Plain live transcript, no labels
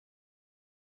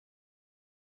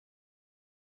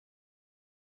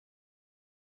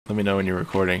Let me know when you're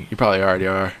recording. You probably already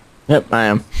are. Yep, I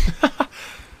am.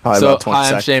 Probably So, about 20 hi,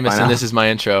 I'm seconds by Seamus, now. and this is my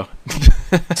intro.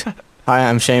 Hi,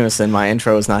 I'm Seamus, and my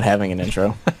intro is not having an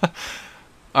intro.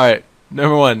 Alright,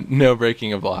 number 1, no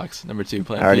breaking of blocks. Number 2, I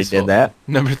playing already peaceful. did that.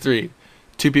 Number 3,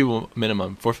 2 people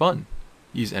minimum for fun.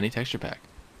 Use any texture pack.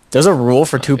 There's a rule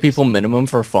for My 2 face. people minimum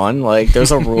for fun. Like,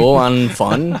 there's a rule on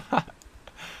fun.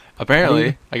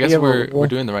 Apparently, I guess you have a we're rule?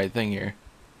 doing the right thing here.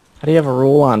 How do you have a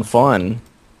rule on fun?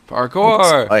 Look at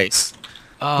Parkour! this ice.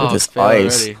 Oh, this fail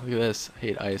ice. already. Look at this. I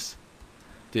hate ice.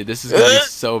 Dude, this is gonna be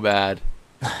so bad.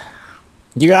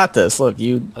 You got this. Look,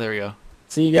 you Oh, there we go.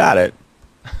 see, you got it.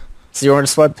 It's the orange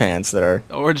sweatpants that are.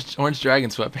 Orange dragon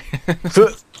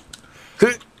sweatpants.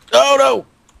 Oh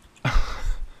no!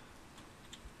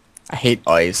 I hate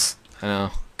ice. I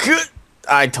know.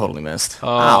 I totally missed. Oh.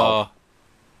 Ow.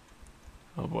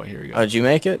 Oh boy, here we go. Oh, did you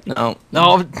make it? No.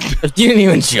 No. You didn't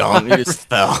even jump. You just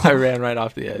fell. I ran right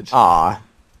off the edge. Aw.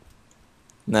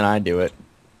 And then I do it.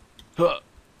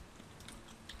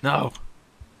 No.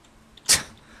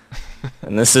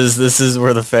 And this is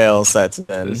where the fail sets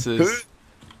in. This is.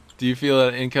 Do you feel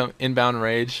an inbound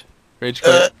rage? Rage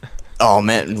quit? Oh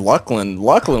man,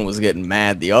 Luckland was getting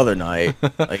mad the other night.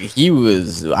 Like he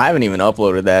was. I haven't even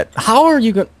uploaded that. How are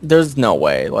you gonna? There's no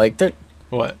way. Like there.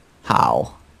 What?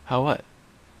 How? How what?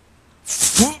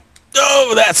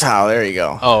 Oh, that's how. There you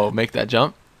go. Oh, make that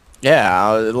jump?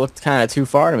 Yeah, it looked kind of too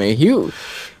far to me. He was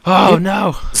Oh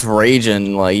no.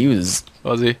 raging. Like he was.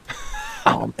 Was he?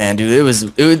 Oh man,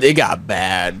 dude, it got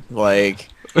bad. Like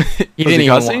he Was didn't he even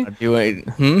cussing? want to do it.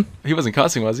 Hmm. He wasn't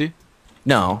cussing, was he?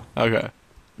 No. Okay.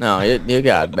 No, it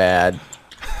got bad.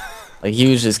 Like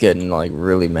he was just getting like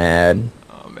really mad.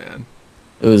 Oh man.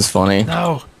 It was funny.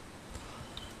 No.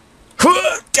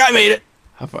 I made it.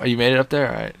 How far? You made it up there?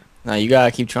 All right. Now you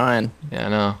gotta keep trying Yeah, I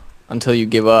know. until you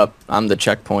give up. I'm the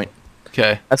checkpoint.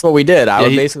 Okay. That's what we did. I Yeah,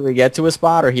 would basically get to a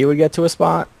spot, or he would get to a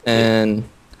spot, and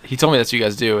He told me that's what you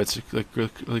guys do. It's a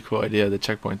really cool idea, the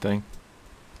checkpoint thing.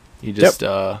 You just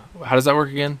how does that work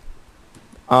again?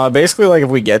 basically like if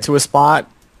we get to a spot,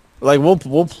 like we'll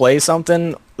play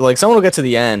something. Like someone will get to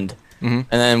the end, Mm-hmm. and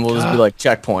then we'll just be like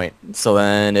checkpoint. So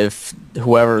then if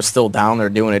whoever's still down there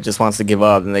doing it just wants to give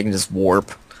up, then they can just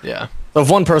warp. Yeah. So if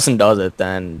one person does it,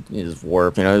 then you just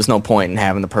warp. You know, there's no point in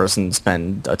having the person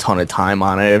spend a ton of time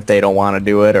on it if they don't want to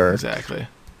do it, or Exactly.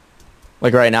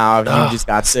 like right now, if you just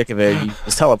got sick of it, you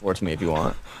just teleport to me if you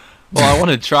want. Well, I want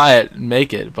to try it and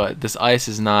make it, but this ice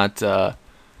is not.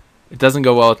 It doesn't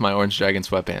go well with my orange dragon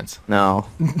sweatpants. No.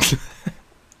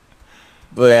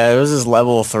 But yeah, it was just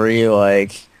level 3,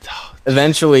 like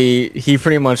eventually he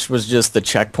pretty much was just the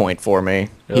checkpoint for me.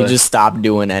 Really? He just stopped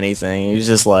doing anything. He was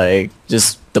just like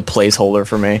the placeholder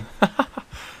for me.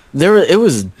 It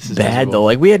was is bad miserable. though.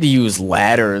 Like we had to use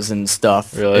ladders and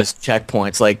stuff Really? as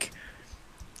checkpoints. Like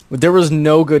there was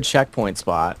no good checkpoint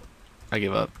spot. I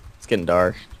give up. It's getting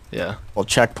dark. Yeah. Well,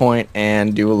 checkpoint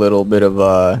and do a little bit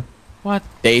of What?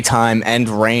 daytime and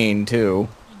rain too,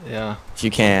 Yeah. if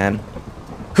you can.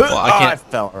 Well, I can't. I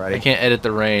fell already. I can't edit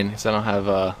the rain because I don't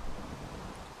have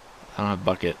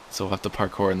bucket, so we'll have to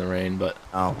parkour in the rain. But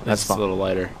Oh, that's that's a fine. little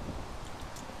lighter.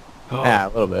 Oh. Yeah, a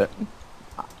little bit.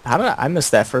 How did I miss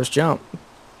that first jump?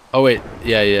 Oh wait.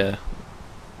 Yeah, yeah.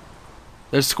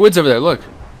 There's squids over there. Look.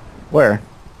 Where?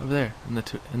 Over there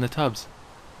in the tubs.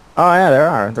 Oh yeah, there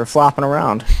are. They're flopping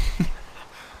around.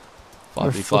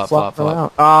 Floppy, They're flop, flop, flopping flop.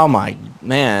 around. Oh my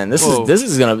man, this Whoa.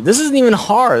 isn't even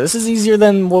hard. This is easier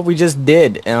than what we just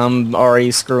did, and I'm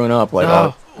already screwing up. Like,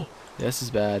 Oh. This is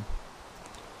bad.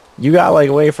 you got like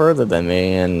way further than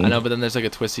me, and I know, but then there's like a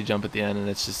twisty jump at the end, and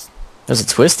it's just there's a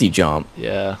twisty jump.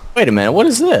 yeah. Wait a minute, what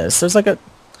is this? There's like a.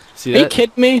 See Are you that?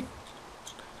 kidding me?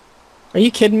 Are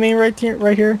you kidding me right here?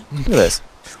 Right here? Look at this.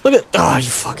 Look at. Oh, you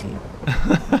fucking.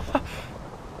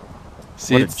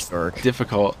 See, What a it's jerk.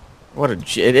 difficult.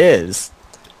 It is.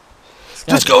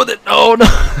 Just go with it. No, no.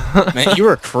 Man, you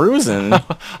were cruising.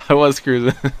 I was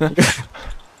cruising.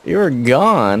 You were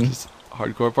gone. Just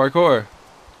hardcore parkour.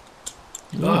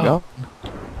 You were gone.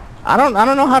 I don't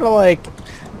know how to like.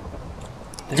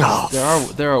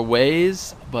 There are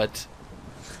ways, but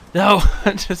no,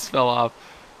 I just fell off.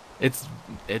 It's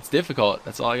difficult.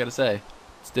 That's all I gotta say.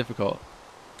 It's difficult.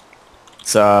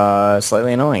 It's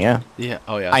slightly annoying, yeah. Yeah.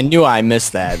 Oh yeah. I knew I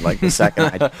missed that like the second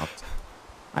I jumped.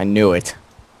 I knew it.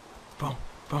 Boom,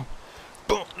 boom,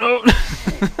 boom. No.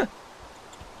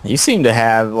 You seem to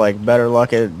have like better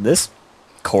luck at this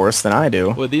course than I do.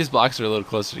 Well, these blocks are a little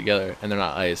closer together, and they're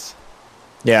not ice.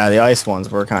 Yeah, the ice ones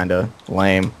were kind of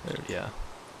lame. Yeah. All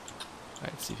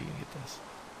right, see if you can get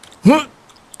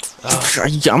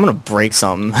this. I'm gonna break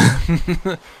something.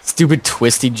 Stupid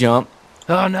twisty jump.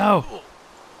 Oh no.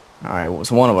 All right,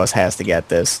 so one of us has to get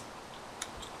this.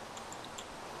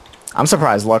 I'm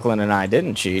surprised Luckland and I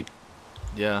didn't cheat.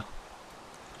 Yeah.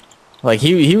 Like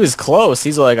he was close.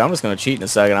 He's like, I'm just gonna cheat in a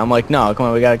second. I'm like, no, come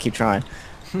on, we gotta keep trying.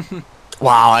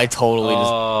 Wow, I totally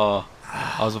just. Oh,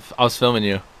 I was filming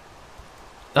you.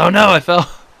 Oh no, I fell.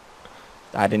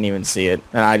 I didn't even see it,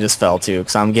 and I just fell too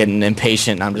because I'm getting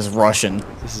impatient. And I'm just rushing.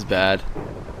 This is bad.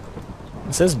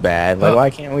 This is bad. Like, why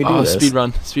can't we do this? Speed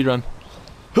run, speed run.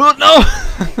 Oh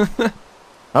no!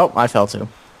 Oh, I fell too.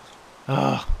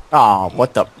 Oh, Oh,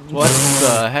 what the? what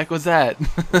the heck was that?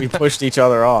 We pushed each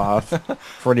other off,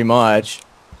 pretty much.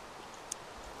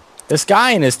 This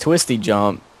guy in his twisty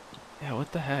jump Yeah,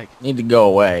 what the heck? need to go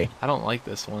away. I don't like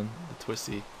this one. The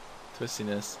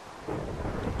twistiness.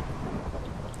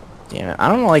 Damn it! I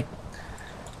don't like.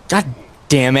 God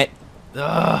damn it!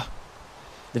 Ugh.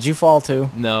 Did you fall too?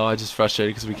 No, I just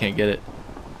frustrated because we can't get it.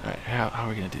 All right, how are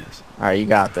we gonna do this? All right, you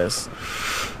got this.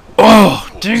 Oh,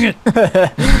 dang it!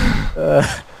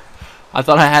 I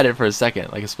thought I had it for a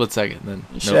second, like a split second. Then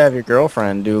You should have your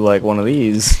girlfriend do like one of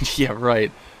these. Yeah,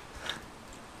 right.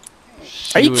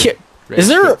 Are you kidding? Is Is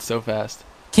there? so fast?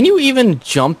 Can you even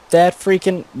jump that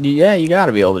freaking? Yeah, you got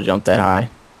to be able to jump that high.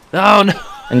 Oh no!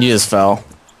 And you just fell.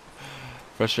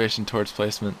 Frustration towards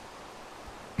placement.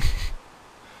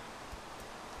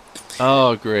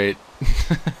 Oh, great.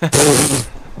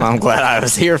 I'm glad I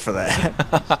was here for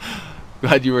that.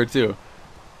 Glad you were too.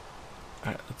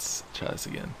 Alright, let's try this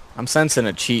again. I'm sensing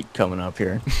a cheat coming up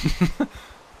here.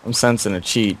 I'm sensing a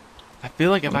cheat. I feel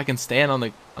like if I can stand on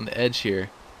the edge here.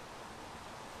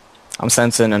 I'm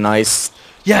sensing a nice.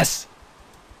 Yes!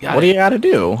 Got What it. do you got to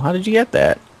do? How did you get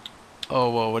that? Oh,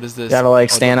 whoa, what is this? You got to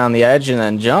like Oh, stand on the edge and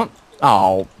then jump.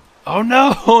 Oh, oh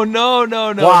no, no,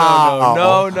 no, no, Wow.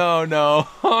 no, no, no,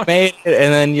 no. made it,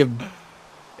 and then you.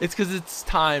 It's because it's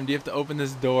timed. You have to open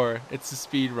this door. It's a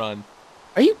speed run.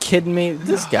 Are you kidding me?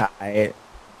 This guy.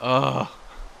 Ugh.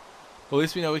 Well, at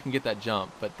least we know we can get that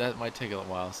jump, but that might take a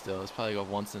while still. It's probably go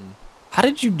once and How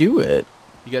did you do it?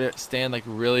 you gotta stand like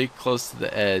really close to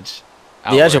the edge.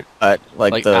 The edge of outward.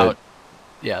 what? Like the. out.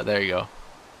 Yeah, there you go.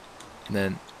 And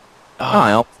then. Oh,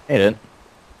 I almost made it.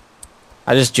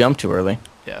 I just jumped too early.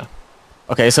 Yeah.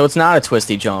 Okay, so it's not a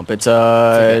twisty jump. It's like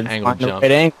a an angled jump.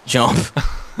 right angle jump.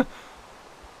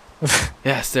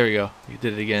 Yes, there we go. You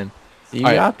did it again. You All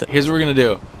right, got this. here's what we're gonna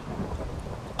do.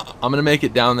 I'm gonna make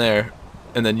it down there,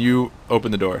 and then you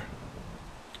open the door.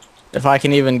 If I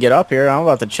can even get up here, I'm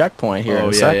about to checkpoint here. Oh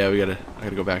in a yeah, sec. yeah. I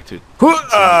gotta go back to.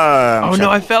 Oh Oh no,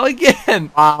 I fell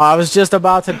again. I was just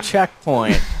about to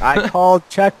checkpoint. I called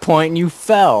checkpoint and you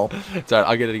fell. Sorry,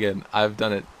 I'll get it again. I've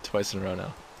done it twice in a row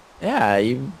now. Yeah,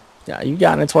 you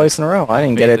gotten it twice in a row. I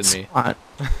didn't get it. Faith in me. Spot.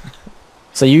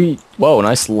 So you, whoa,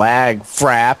 nice lag,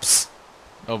 fraps.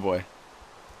 Oh boy.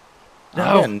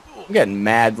 I'm getting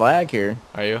mad lag here.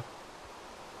 Are you?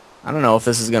 I don't know if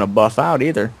this is gonna buff out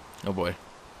either. Oh boy.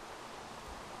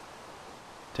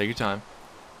 Take your time.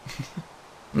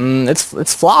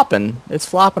 It's flopping. It's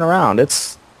flopping around. I'm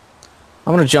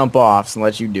gonna jump off and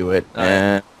let you do it. All right.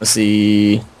 And let's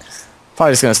see.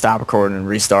 Probably just gonna stop recording and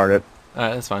restart it. All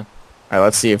right, that's fine. All right,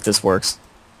 let's see if this works.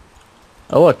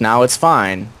 Oh look, now it's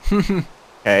fine.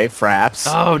 Okay, fraps.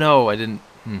 Oh no, I didn't.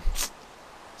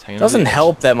 It's hanging over Doesn't the edge.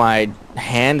 help that my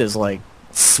hand is like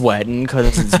sweating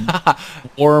because it's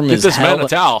warm Get as this man hell. a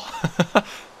towel.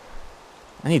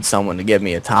 I need someone to give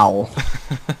me a towel.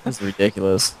 This is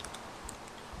ridiculous.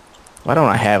 Why don't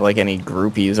I have like any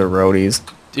groupies or roadies?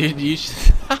 Dude, you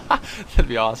should. That'd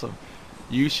be awesome.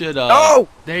 You should. Oh!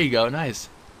 There you go. Nice.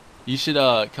 You should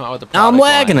come out with a product Now I'm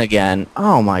lagging line. again.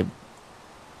 Oh my!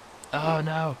 Oh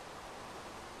no.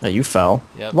 Oh, you fell.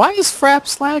 Yep. Why is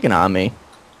Fraps lagging on me?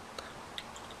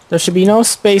 There should be no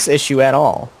space issue at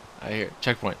all. I hear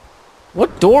checkpoint.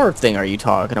 What door thing are you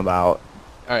talking about?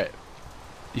 All right.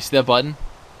 You see that button?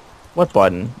 What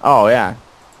button? Oh yeah.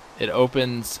 It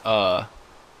opens.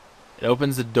 It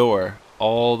opens the door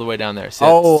all the way down there. See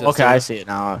Oh, that okay, I silver? see it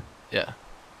now. Yeah,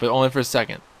 but only for a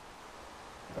second.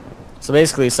 So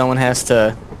basically, someone has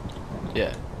to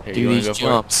Yeah. Here, do you wanna these go for it?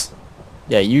 jumps.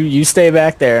 Yeah, you stay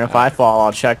back there, and if I fall,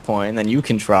 I'll checkpoint, and then you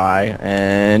can try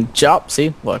and jump.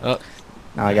 See, look, Oh,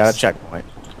 now I got a nice. checkpoint.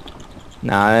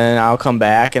 Now then I'll come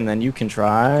back, and then you can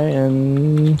try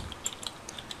and.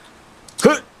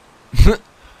 All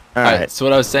All right. right. So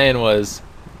what I was saying was,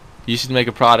 you should make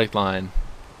a product line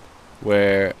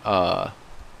where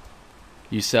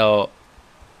you sell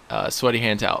sweaty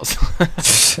hand towels.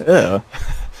 Ew.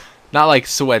 Not like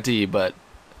sweaty, but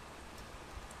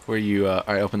where you all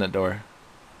right, open that door.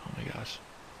 Oh my gosh.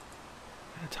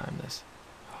 I gotta time this.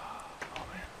 Oh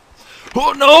man.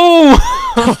 Oh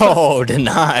no! Oh,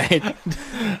 denied.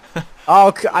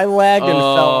 Oh, I lagged and fell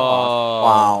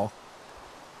off.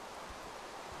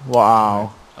 Oh. Wow.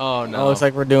 Wow. Oh Oh, looks no.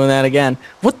 like we're doing that again.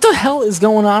 What the hell is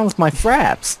going on with my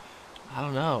fraps? I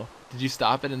don't know. Did you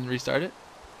stop it and restart it?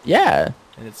 Yeah,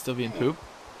 And it's still being poop?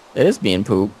 it is being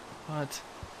poop. What?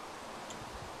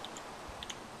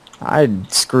 I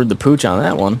screwed the pooch on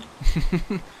that one.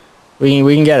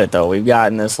 We can get it though. We've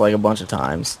gotten this like a bunch of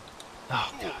times.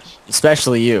 Oh gosh.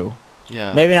 Especially you.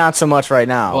 Yeah. Maybe not so much right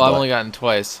now. Well, I've but- only gotten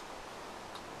twice.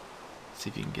 See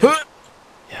if you can get it.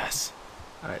 Yes.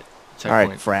 Alright. Alright,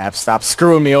 Fraps, stop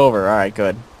screwing me over. Alright,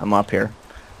 good. I'm up here.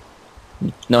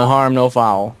 No harm, no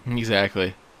foul.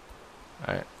 Exactly.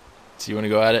 Alright. So you want to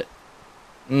go at it?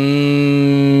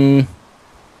 Mmm.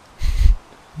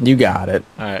 You got it.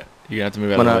 Alright. You're going to have to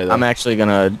move out of the way, though. I'm actually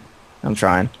gonna. I'm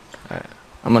trying. Alright.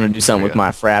 I'm gonna do something with my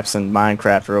fraps in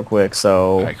Minecraft real quick,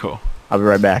 so Alright, cool. I'll be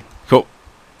right back. Cool.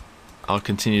 I'll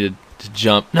continue to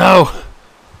jump. No!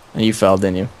 And you fell,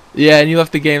 didn't you? Yeah, and you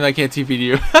left the game. I can't TP to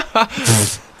you.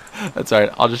 That's alright.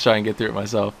 I'll just try and get through it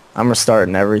myself. I'm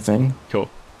restarting everything. Cool.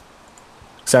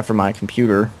 Except for my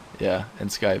computer. Yeah, and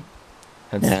Skype.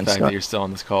 Hence Yeah, the and fact Skype. that you're still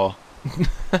on this call.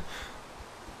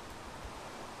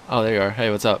 Oh, there you are. Hey,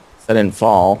 what's up? I didn't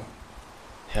fall.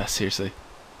 Yeah, seriously.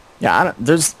 Yeah, I don't,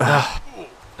 there's...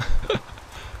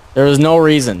 there is no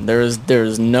reason.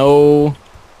 There's no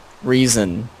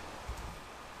reason.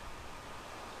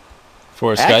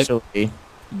 For Skype? Actually,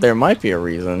 there might be a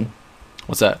reason.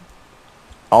 What's that?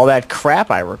 All that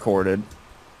crap I recorded.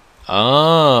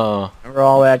 Oh. Remember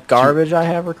all that garbage I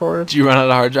have recorded? Did you run out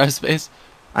of hard drive space?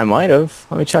 I might have.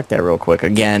 Let me check that real quick.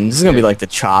 Again, this is going to be like the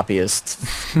choppiest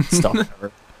stuff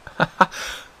ever.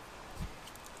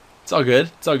 It's all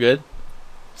good. It's all good.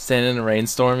 Standing in a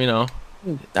rainstorm, you know.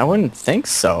 I wouldn't think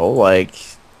so. Like,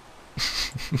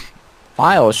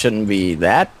 files shouldn't be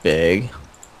that big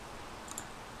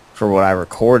for what I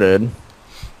recorded.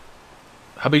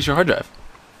 How big's your hard drive?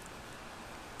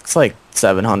 It's like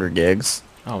 700 gigs.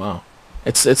 Oh, wow.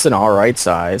 It's an alright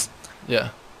size. Yeah.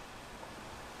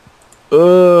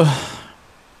 Yeah,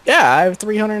 I have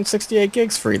 368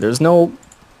 gigs free. There's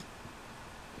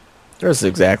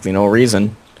exactly no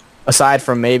reason. Aside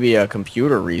from maybe a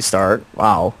computer restart.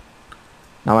 Wow.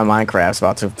 Now my Minecraft's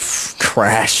about to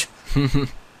crash.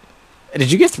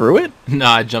 Did you get through it? No,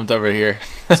 I jumped over here.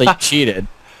 So you cheated.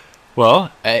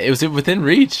 Well, it was within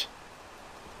reach.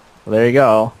 Well, there you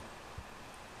go.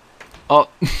 Oh.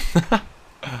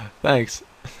 Thanks.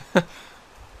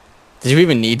 Did you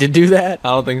even need to do that? I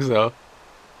don't think so.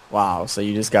 Wow, so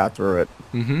you just got through it.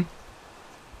 Mm-hmm.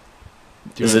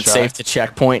 Is it safe to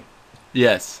checkpoint?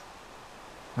 Yes.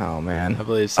 Oh, man. I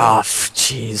believe so. Oh,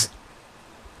 jeez.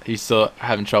 Are you still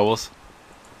having troubles?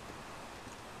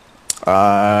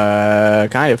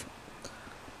 Kind of.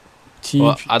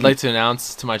 Well, I'd like to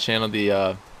announce to my channel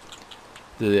the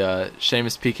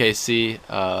Seamus PKC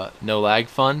No Lag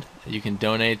Fund. You can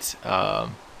donate. Well,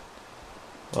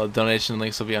 donation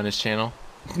links will be on his channel.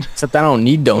 Except I don't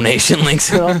need donation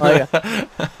links. Like,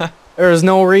 there's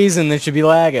no reason they should be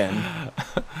lagging.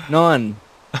 None.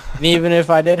 And even if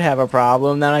I did have a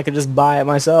problem, then I could just buy it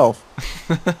myself.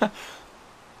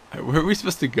 Where are we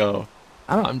supposed to go?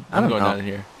 I'm I don't going know. down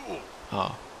here.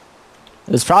 Oh,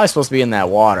 It's probably supposed to be in that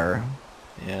water.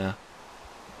 yeah.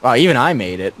 Wow, even I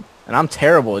made it. And I'm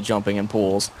terrible at jumping in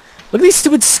pools. Look at these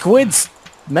stupid squids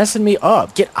messing me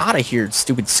up. Get out of here,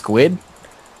 stupid squid.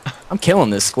 I'm killing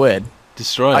this squid.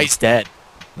 Destroy Oh, him. he's dead.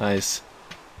 Nice.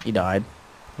 He died.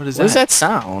 What is What is that? that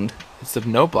sound? It's the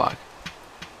note block.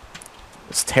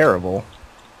 It's terrible.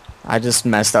 I just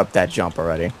messed up that jump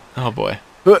already. Oh boy.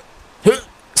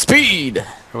 Speed!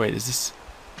 Oh, wait, is this?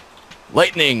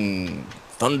 Lightning!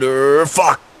 Thunder!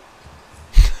 Fuck!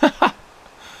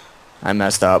 I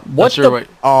messed up. Not What sure the? what.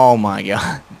 Oh my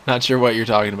god. Not sure what you're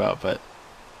talking about, but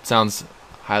sounds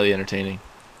highly entertaining.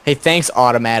 Hey, thanks,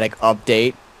 automatic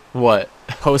update. What?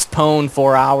 Postponed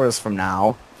 4 hours from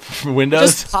now. Windows?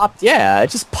 Just popped. Yeah, it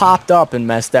just popped up and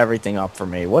messed everything up for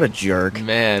me. What a jerk.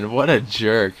 Man, what a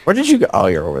jerk. Where did you go? Oh,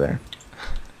 you're over there.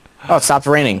 Oh, it stopped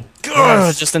raining.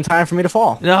 Yes. Just in time for me to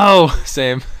fall. No,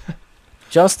 same.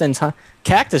 Just in time.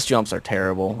 Cactus jumps are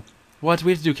terrible. What? Do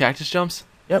we have to do cactus jumps?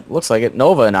 Yep, looks like it.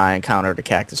 Nova and I encountered a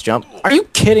cactus jump. Are you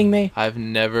kidding me? I've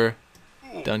never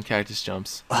done cactus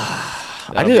jumps.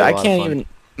 I can't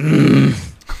even.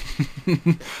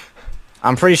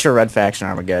 I'm pretty sure Red Faction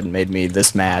Armageddon made me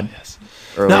this mad. Yes.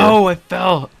 Earlier. No, I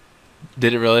fell.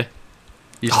 Did it really?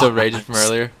 You still Oh, raging from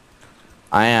earlier?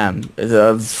 I am.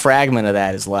 The fragment of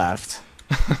that is left.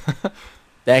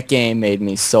 That game made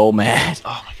me so mad.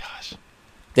 Oh my gosh.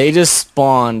 They just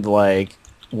spawned like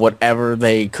whatever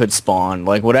they could spawn.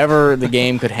 Like, whatever the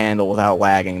game could handle without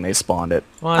lagging, they spawned it.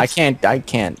 What? I can't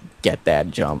get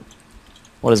that jump.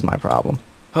 What is my problem?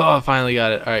 Oh, I finally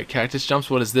got it. All right, cactus jumps.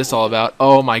 What is this all about?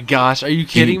 Oh my gosh, are you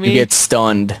kidding me? You get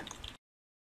stunned.